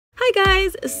Hi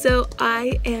guys, so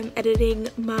I am editing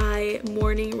my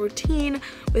morning routine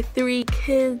with 3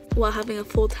 kids while having a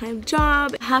full-time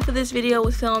job. Half of this video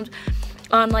was filmed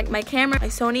on like my camera, my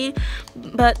Sony,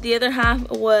 but the other half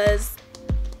was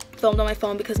filmed on my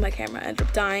phone because my camera ended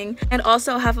up dying. And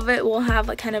also half of it will have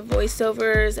like kind of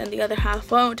voiceovers and the other half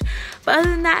won't. But other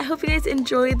than that, I hope you guys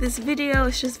enjoyed this video.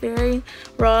 It's just very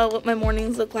raw what my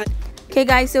mornings look like. Okay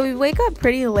guys, so we wake up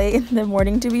pretty late in the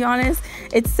morning, to be honest.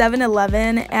 It's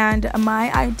 7:11 and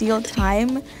my ideal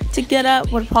time to get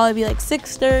up would probably be like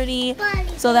 6:30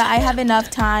 so that I have enough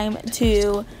time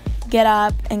to get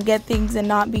up and get things and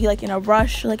not be like in a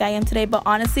rush like I am today. But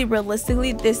honestly,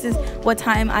 realistically, this is what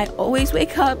time I always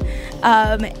wake up,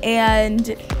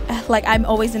 and like I'm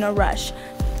always in a rush.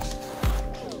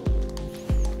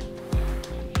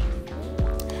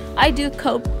 I do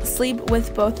co-sleep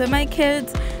with both of my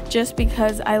kids just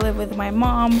because I live with my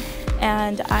mom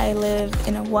and I live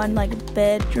in a one like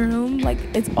bedroom, like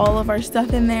it's all of our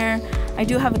stuff in there. I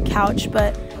do have a couch,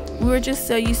 but we were just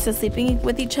so used to sleeping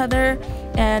with each other,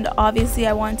 and obviously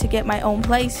I want to get my own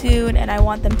place soon and I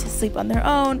want them to sleep on their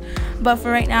own. But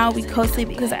for right now we co-sleep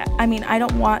because I mean I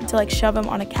don't want to like shove them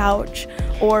on a couch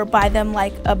or buy them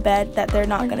like a bed that they're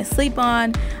not going to sleep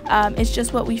on. It's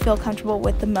just what we feel comfortable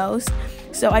with the most.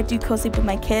 So I do co-sleep with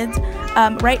my kids.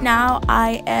 Right now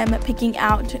I am picking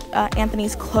out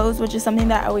Anthony's clothes, which is something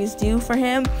that I always do for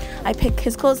him. I pick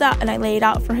his clothes out and I lay it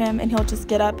out for him and he'll just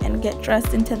get up and get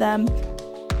dressed into them.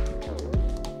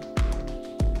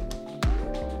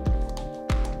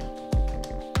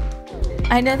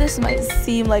 I know this might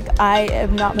seem like I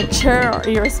am not mature or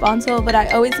irresponsible, but I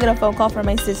always get a phone call from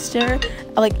my sister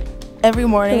like every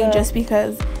morning just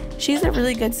because she's a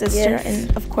really good sister,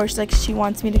 and of course like she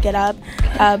wants me to get up,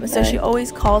 so she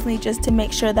always calls me just to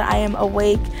make sure that I am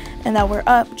awake and that we're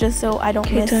up, just so I don't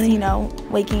miss, you know,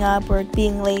 waking up or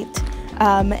being late.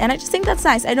 And I just think that's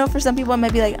nice. I know for some people it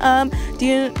might be like, are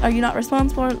you not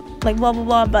responsible, like blah blah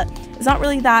blah, but it's not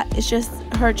really that. It's just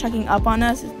her checking up on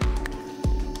us.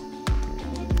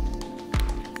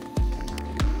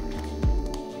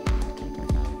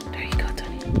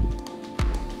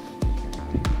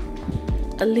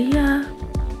 Aaliyah,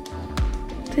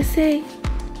 to say.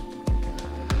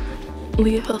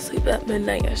 Aaliyah fell asleep at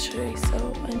midnight yesterday,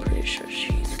 so I'm pretty sure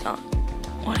she's not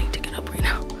wanting to get up right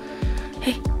now.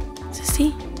 Hey,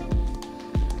 sissy.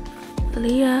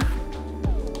 Aaliyah.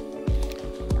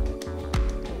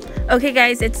 Okay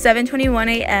guys, it's 7:21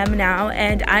 a.m. now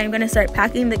and I'm gonna start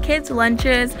packing the kids'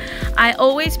 lunches. I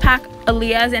always pack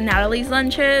Aaliyah's and Natalie's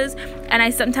lunches, and I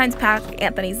sometimes pack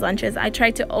Anthony's lunches. I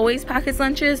try to always pack his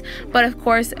lunches, but of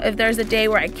course if there's a day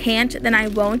where I can't, then I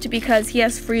won't, because he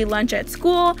has free lunch at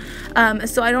school,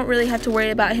 so I don't really have to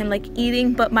worry about him like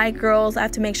eating. But my girls, I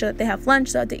have to make sure that they have lunch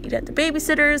so that they eat at the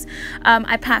babysitters.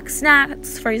 I pack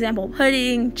snacks, for example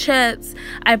pudding, chips.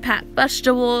 I pack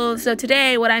vegetables. So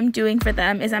today what I'm doing for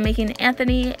them is I'm making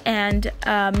Anthony and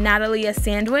Natalie a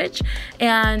sandwich,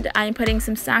 and I'm putting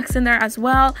some snacks in there as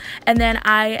well, and then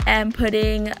I am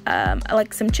putting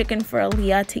like some chicken for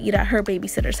Aaliyah to eat at her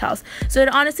babysitter's house. So it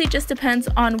honestly just depends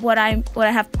on what I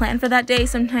have planned for that day.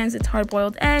 Sometimes it's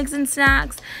hard-boiled eggs and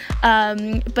snacks,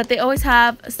 but they always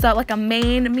have stuff like a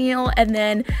main meal, and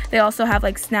then they also have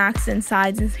like snacks and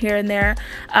sides here and there,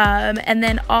 and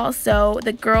then also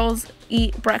the girls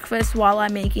eat breakfast while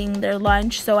I'm making their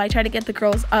lunch, so I try to get the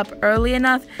girls up early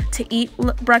enough to eat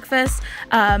breakfast,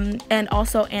 and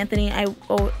also Anthony,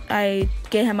 I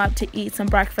get him up to eat some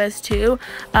breakfast too,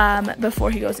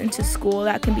 before he goes into school.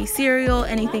 That can be cereal,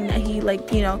 anything that he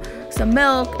like, you know, some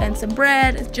milk and some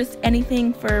bread, just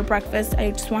anything for breakfast.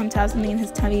 I just want him to have something in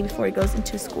his tummy before he goes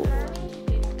into school.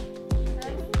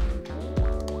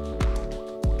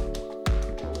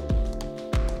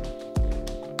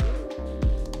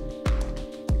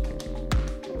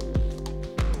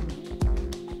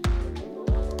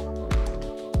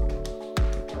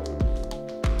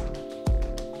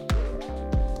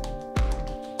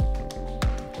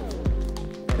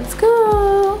 Let's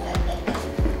go.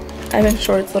 I'm in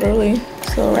shorts, literally,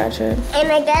 so ratchet.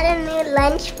 And I got a new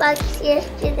lunchbox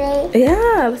yesterday.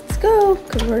 Yeah, let's go.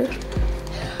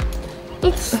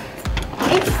 It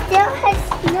still has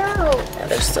snow. Yeah,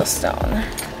 there's still snow on there.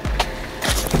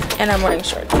 And I'm wearing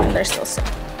shorts, and there's still snow.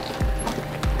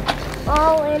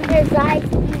 Oh, and there's ice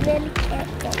even.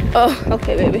 Oh,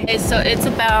 okay, baby. Okay, so it's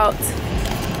about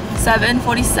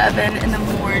 7:47 in the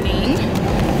morning,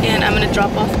 and I'm gonna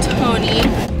drop off Tony.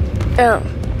 Oh.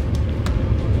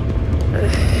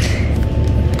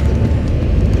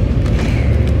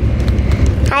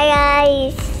 Hi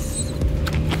guys.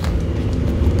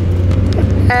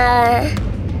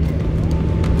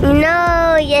 You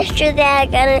know, yesterday I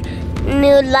got a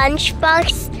new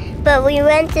lunchbox, but we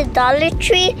went to Dollar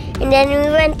Tree and then we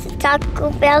went to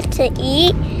Taco Bell to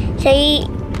eat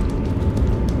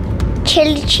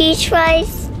chili cheese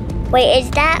fries. Wait, is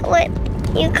that what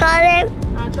you call them?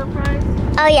 Nacho fries?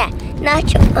 Oh yeah,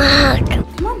 nacho. Oh,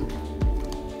 Come on.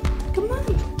 Come on.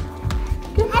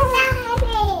 Come on.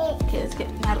 Okay, let's get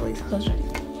Natalie's clothes ready.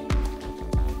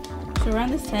 So around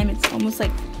this time, it's almost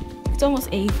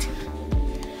 8.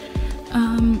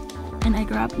 And I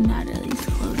grabbed Natalie's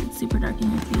clothes. It's super dark in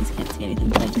here, so you guys can't see anything.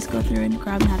 But I just go through and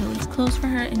grab Natalie's clothes for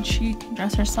her, and she can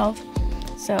dress herself.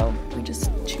 So we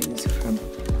just choose from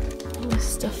a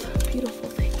list of beautiful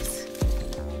things.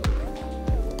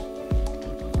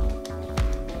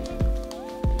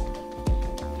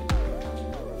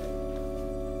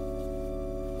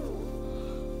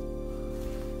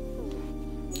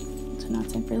 So now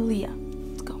it's time for Leah.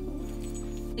 Let's go.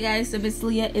 Hey guys, so Miss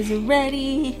Leah is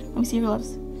ready. Let me see her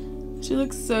gloves. She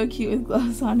looks so cute with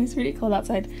gloves on. It's pretty cold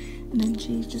outside. And then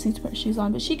she just needs to put her shoes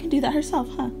on. But she can do that herself,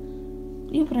 huh?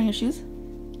 You can put on your shoes.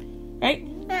 Right?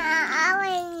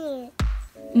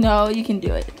 No, you can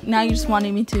do it. Now you're just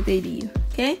wanting me to baby you.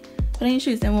 Okay? Put on your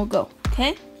shoes and we'll go.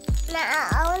 Okay?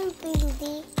 I want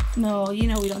baby. No, you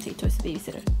know we don't take toys to the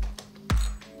babysitter.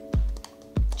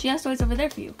 She has toys over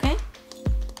there for you, okay?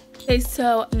 Okay,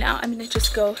 so now I'm gonna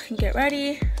just go and get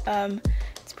ready.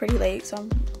 It's pretty late, so I'm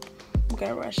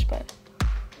gonna rush, but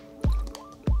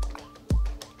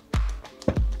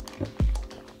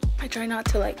I try not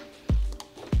to like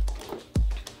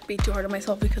be too hard on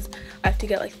myself because I have to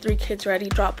get like 3 kids ready,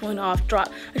 drop one off, drop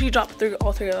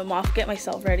all 3 of them off, get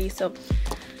myself ready. So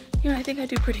you know, I think I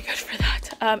do pretty good for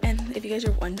that. And if you guys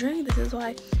are wondering, this is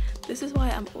why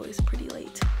I'm always pretty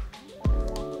late.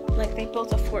 Like they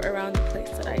built a fort around the place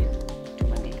that I do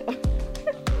my makeup.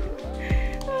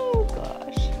 Oh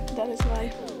gosh, that is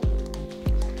why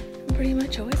I'm pretty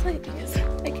much always late, because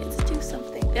my kids do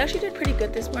something. They actually did pretty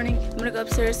good this morning. I'm gonna go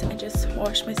upstairs and just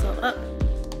wash myself up.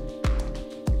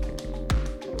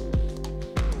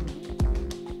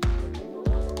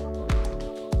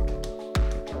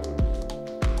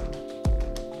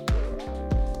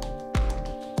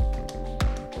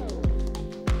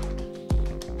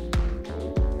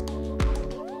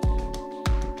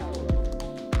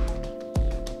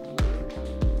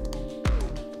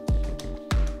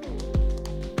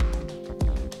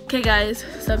 Okay guys,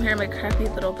 so I'm here in my crappy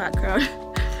little background.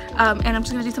 And I'm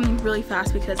just gonna do something really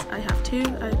fast because I have to.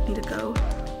 I need to go.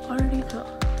 Already go.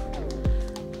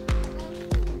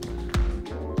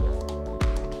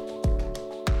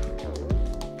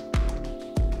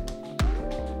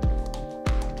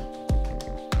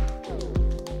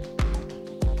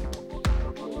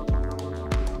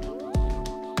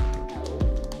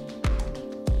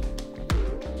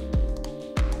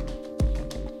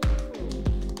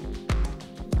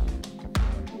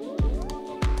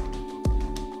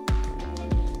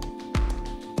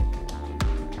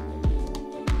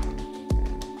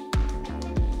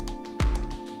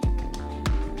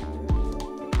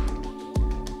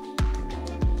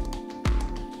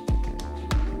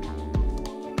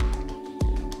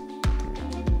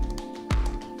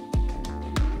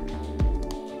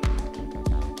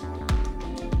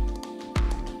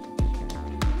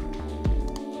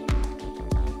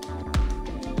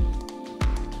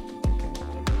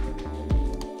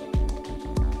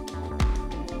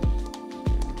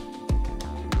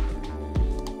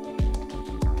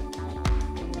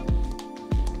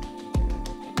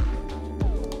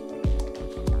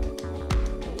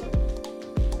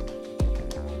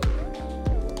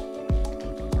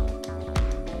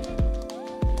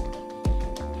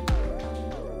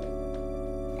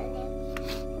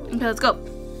 Okay, let's go.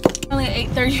 Only at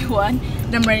 8:31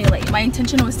 and I'm running late. My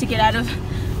intention was to get out of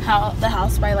the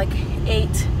house by like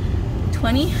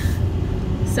 8:20.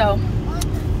 So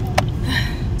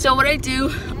what I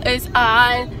do is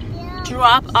I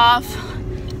drop off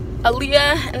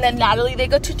Aaliyah and then Natalie. They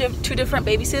go to 2 different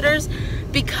babysitters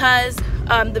because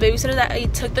the babysitter that I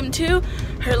took them to,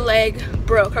 her leg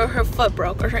broke, or her foot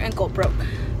broke, or her ankle broke.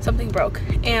 Something broke.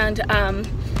 And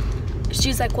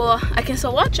she's like, well, I can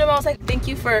still watch them. I was like, thank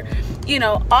you for, you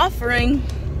know, offering.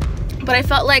 But I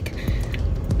felt like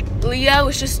Leah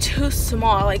was just too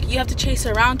small. Like, you have to chase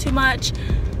her around too much.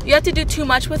 You have to do too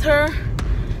much with her.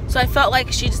 So I felt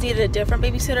like she just needed a different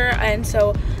babysitter. And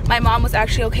so my mom was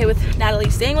actually okay with Natalie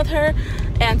staying with her.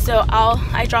 And so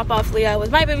I drop off Leah with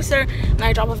my babysitter, and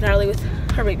I drop off Natalie with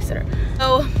her babysitter.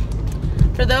 So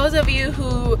for those of you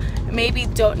who maybe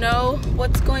don't know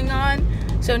what's going on,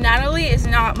 so Natalie is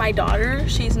not my daughter.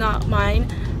 She's not mine.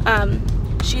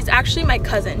 She's actually my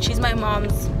cousin. She's my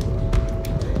mom's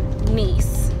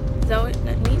niece. Is that what?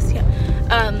 Niece? Yeah.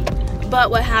 But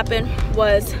what happened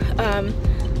was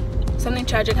something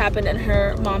tragic happened and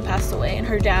her mom passed away, and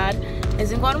her dad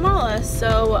is in Guatemala.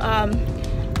 So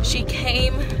she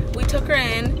came, we took her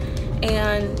in,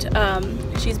 and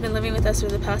she's been living with us for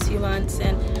the past few months.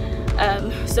 And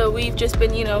so we've just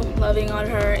been, you know, loving on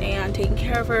her and taking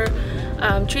care of her,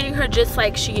 treating her just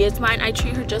like she is mine. I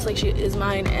treat her just like she is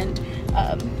mine. And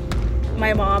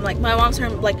my mom, like, my mom's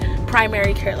her like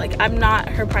primary care. Like, I'm not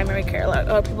her primary care. Like,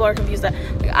 people are confused that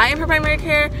like I am her primary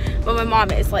care, but my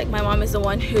mom is. Like, my mom is the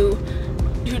one who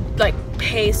like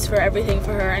pays for everything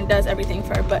for her and does everything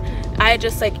for her. But I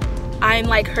just, like, I'm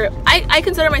like her, I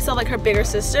consider myself like her bigger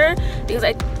sister, because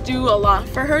I do a lot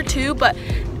for her too, but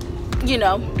you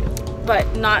know,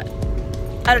 but not,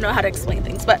 I don't know how to explain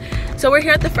things. But so we're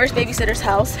here at the first babysitter's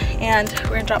house, and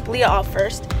we're gonna drop Leah off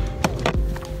first.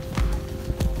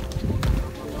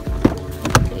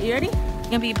 Okay, you ready? You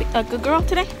gonna be a good girl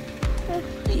today?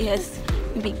 Yes,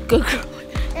 you gonna be a good girl.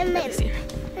 And my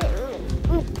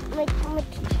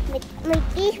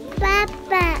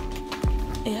papa.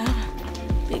 Yeah,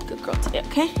 be a good girl today,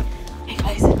 okay? Hey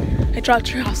guys, I dropped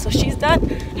her off, so she's done,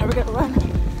 and we're gonna run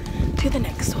to the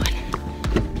next one.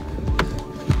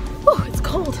 Oh, it's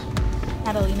cold.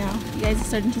 Natalie, now you guys are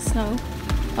starting to snow.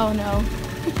 Oh no.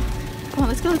 Come on,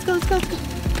 let's go, let's go, let's go, let's go.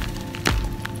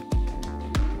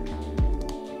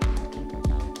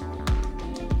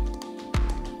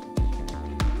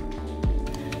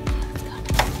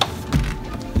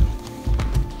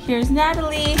 Here's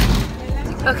Natalie.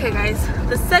 Okay guys,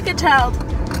 the second child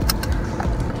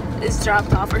is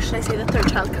dropped off, or should I say the third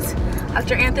child, because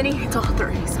after Anthony, it's all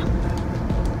three.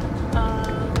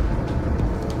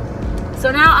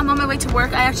 So now I'm on my way to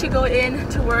work. I actually go in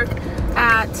to work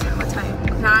at, what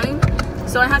time? 9.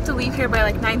 So I have to leave here by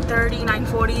like 9:30,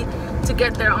 9:40 to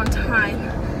get there on time.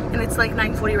 And it's like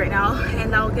 9:40 right now,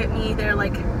 and that'll get me there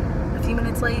like a few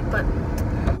minutes late, but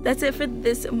that's it for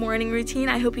this morning routine.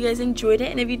 I hope you guys enjoyed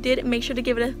it, and if you did, make sure to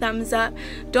give it a thumbs up.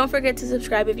 Don't forget to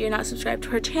subscribe if you're not subscribed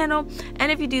to our channel,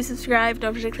 and if you do subscribe,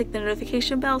 don't forget to click the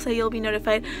notification bell so you'll be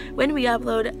notified when we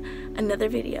upload another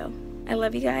video. I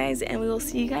love you guys, and we will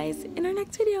see you guys in our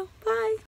next video. Bye!